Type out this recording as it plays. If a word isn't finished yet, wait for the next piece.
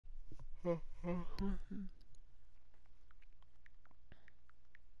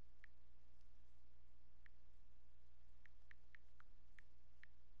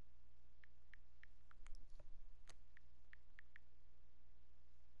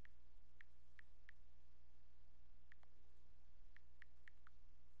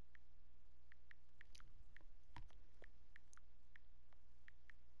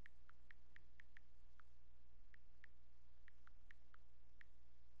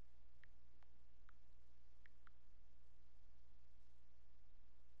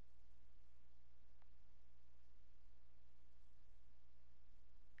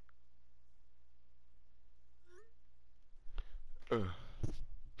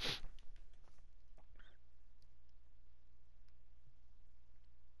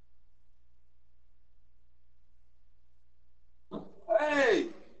Hey!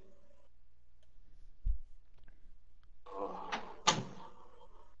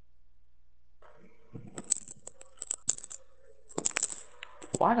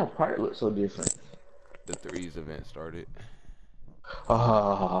 Why the part look so different? The threes event started.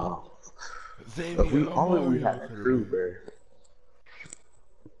 Oh, if Xavier we only we Mario had a could have crew, been. bro.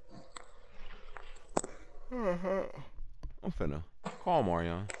 I'm finna call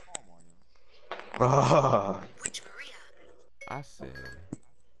Marion. Ah, I said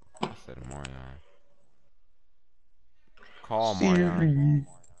Marion. Call Marion.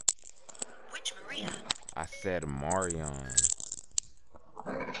 Siri. I said Marion.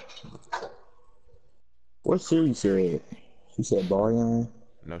 What Siri said? She said Barion.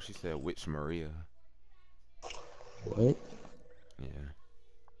 No, she said which Maria. What? Yeah.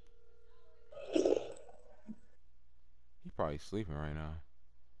 He probably sleeping right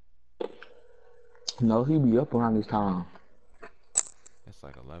now. No, he be up around this time. It's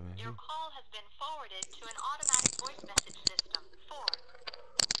like 11. Your call has been forwarded to an automatic voice message system.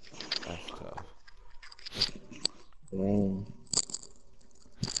 4. That's tough. Damn.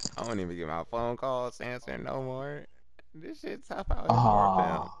 I don't even get my phone calls answering no more. This shit tough out here for a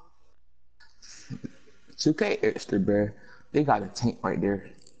pimp. Ah, 2K extra, bro. They got a tank right there.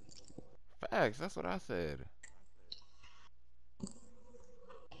 Facts, that's what I said.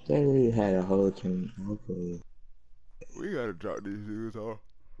 They really had a whole team. Okay. We gotta drop these dudes off.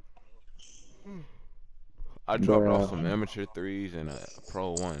 I dropped off Bro, some amateur threes and a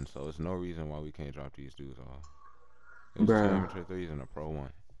pro one, so it's no reason why we can't drop these dudes off. It was two bro. amateur threes and a pro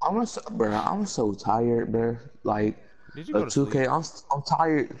one. I'm so tired, bro. Like, Did you a go to sleep? 2K, I'm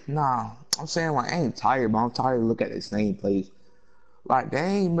tired. Nah, I'm saying like I ain't tired, but I'm tired to look at the same place. Like,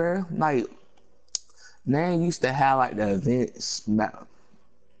 dang, bro. Like, man used to have like the events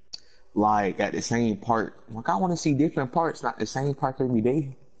like at the same part. Like, I want to see different parts, not the same part every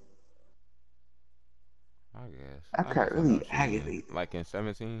day. I guess. I I got guess I know really what you mean. aggravated. Like in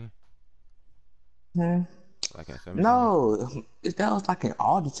 17? Hmm. Like in 17? No, that was like in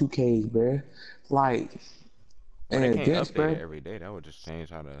all the 2Ks, bro. Like, Well, in they can't events, update it bro. every day. That would just change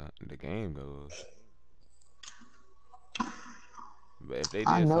how the game goes. But if they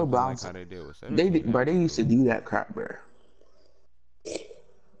I did know, but something like how they did with they 17, did, bro. that'd They be used to cool. do that crap, bro.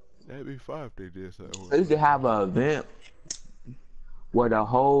 That'd be fine if they did something with They used to 17. have an event where the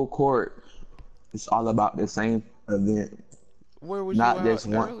whole court is all about the same event, Where was you not out just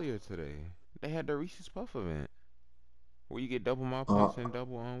one. earlier today? They had the Reese's Puff event where you get double my Uh, points and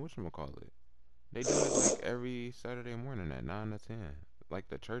double on whatchamacallit. They do it like every Saturday morning at 9 to 10. Like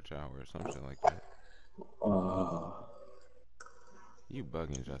the church hour or some shit like that. uh, You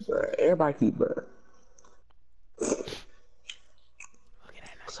bugging, Justice. bro, everybody keep, bro. Look at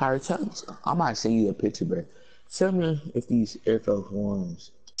that Sorry, 94. tell me. I might send you a picture, bro. Tell me if these Air Force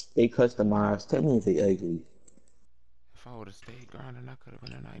Ones they customized. Tell me if they ugly. If I would have stayed grinding, I could have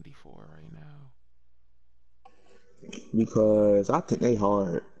been a 94 right now. Because I think they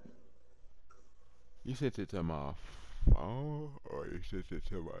hard. You sent it to my phone or you sent it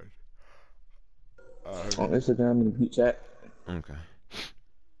to my On Instagram in the group chat. Okay.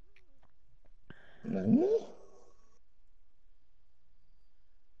 Like,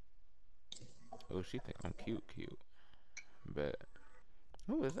 Oh, she think I'm cute, cute. Bet.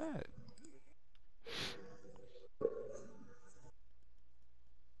 Who is that?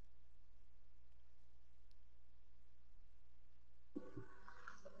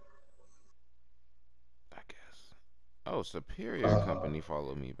 I guess. Oh, Superior uh, Company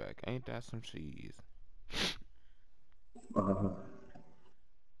followed me back. Ain't that some cheese? uh,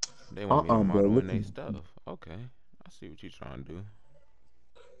 They want me to bro. model in Look, they stuff. Okay. I see what you trying to do.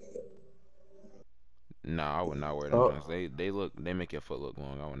 Nah, I would not wear them oh, junks. They make your foot look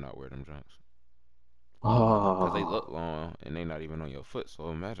long. I would not wear them junks. Cause they look Oh, long and they not even on your foot. So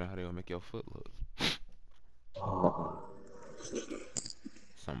imagine how they'll make your foot look. oh.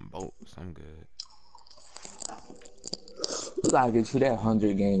 Some good. We gotta get to that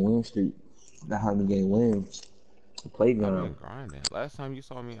 100 game win streak. That 100 game wins. The I've playground. been grinding. Last time you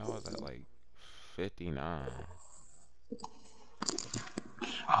saw me, I was at like 59.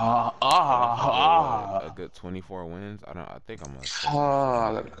 Ah, So that's a good what? A ah, good 24 wins. I think I'm gonna stretch that shit ah.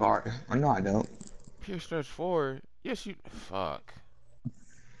 I got the out. card. I know I don't. Pure stretch forward. Yes, you. Fuck.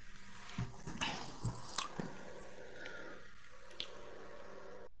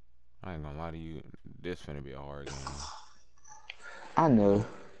 I ain't gonna lie to you. This finna be a hard game. I know.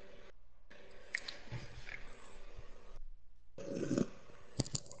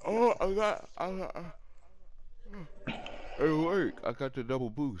 Oh, it worked. I got the double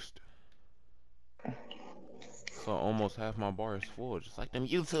boost. So almost half my bar is full, just like them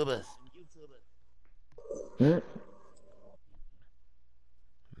YouTubers. Hmm?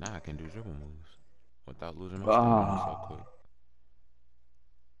 Now I can do dribble moves without losing my stamina so Ah, quick.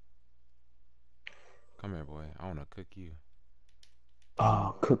 Come here, boy. I wanna cook you.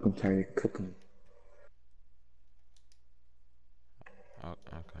 ah. Cook 'em, Terry. Cook 'em. Oh,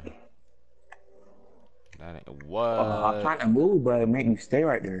 okay. That ain't I'm what trying to move, but it make me stay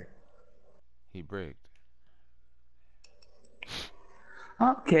right there. he bricked.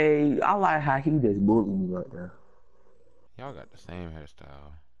 Okay, I like how he just bullied me right there. Y'all got the same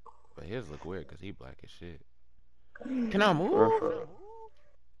hairstyle, but his look weird cause he black as shit. Can I move?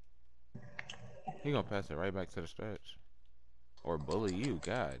 He gonna pass it right back to the stretch or bully you.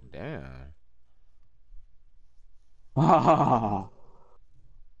 God damn. Ah,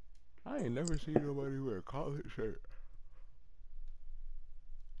 I ain't never seen nobody wear a college shirt.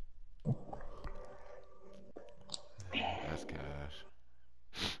 That's cash.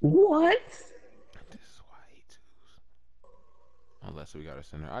 what? This is why he twos. Unless we got a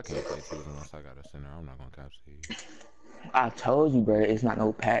center. I can't play twos unless I got a center. I'm not gonna cap to you. I told you, bro. It's not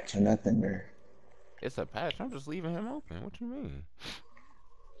no patch or nothing, bro. It's a patch. I'm just leaving him open. What you mean?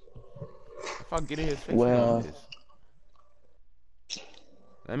 If I get in his face, he gonna Well, miss.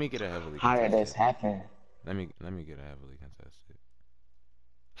 Let me get a heavily how did this contested. happen? Let me get a heavily contested.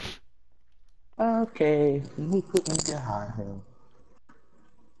 Okay, we couldn't get high him.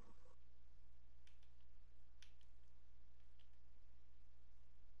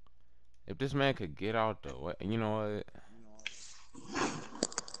 If this man could get out the way, you know what?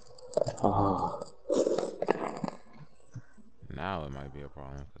 Oh, Now it might be a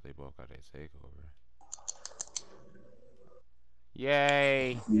problem because they both got their takeover.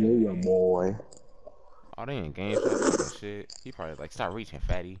 Yay! yeah, boy. Oh, they in game chat talking shit. He probably like, stop reaching,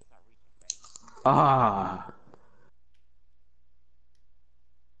 fatty. Ah,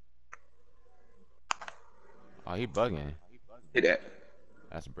 Oh, he bugging. hit that.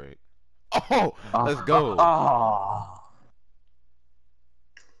 That's a break. Oh, Ah, let's ah, go. ah.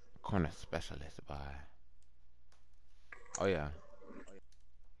 Corner specialist, bye. Oh yeah,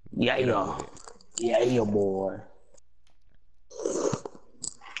 Yeah, get up yeah, with it. yeah, yeah, boy.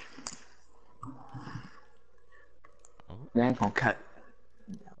 Oh, They ain't gonna cut.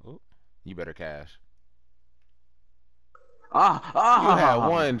 oh, you better cash. Ah, You had ah.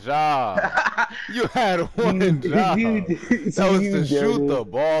 one job. You had you, one job. That was to you shoot dirty the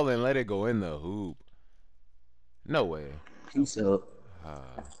ball and let it go in the hoop. No way. piece of. Uh,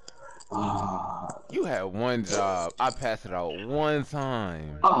 Ah, you had one job. I passed it out one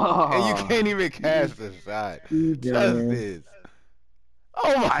time. And you ah. can't even cash the shot. You dirty. Justice.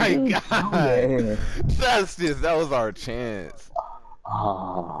 Oh Are my you God. joking? Justice, that was our chance.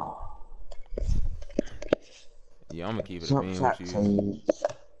 Ah. Yeah, I'm gonna keep it a Jump beam with shot you. team.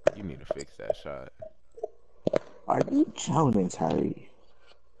 You need to fix that shot. Are you joking, Terry?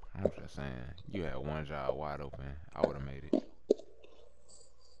 I'm just saying. You had one job wide open. I would have made it.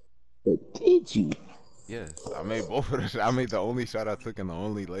 But did you? Yes, I made both of the. I made the only shot I took and the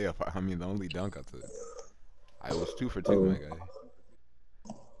only layup. I mean, the only dunk I took. I was 2 for 2, Oh, my guy.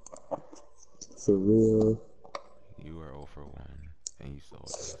 for real? You were 0 for 1, and you sold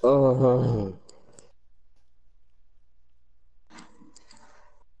us. Uh-huh.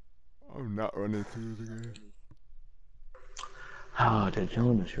 I'm not running twos again. Oh, the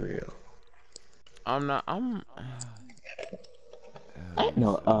Jonas real. I'm not. I'm. I You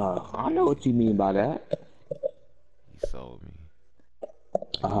know. sold I know what me. you mean by that. You sold me.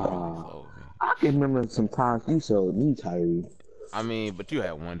 Like you really sold me. I can remember some times you sold me, Tyree. I mean, but you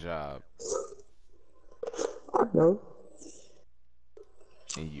had one job I know.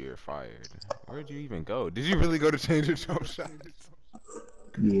 and you're fired. Where'd you even go? Did you really go to change your jump shots?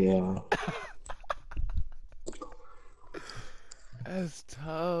 Yeah. That's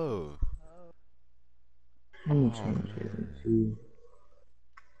tough. Let me Oh change it. man. Let's see.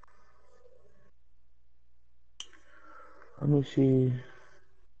 Let me see.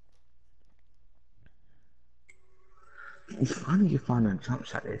 I need to find a jump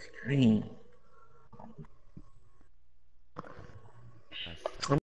shot that's green.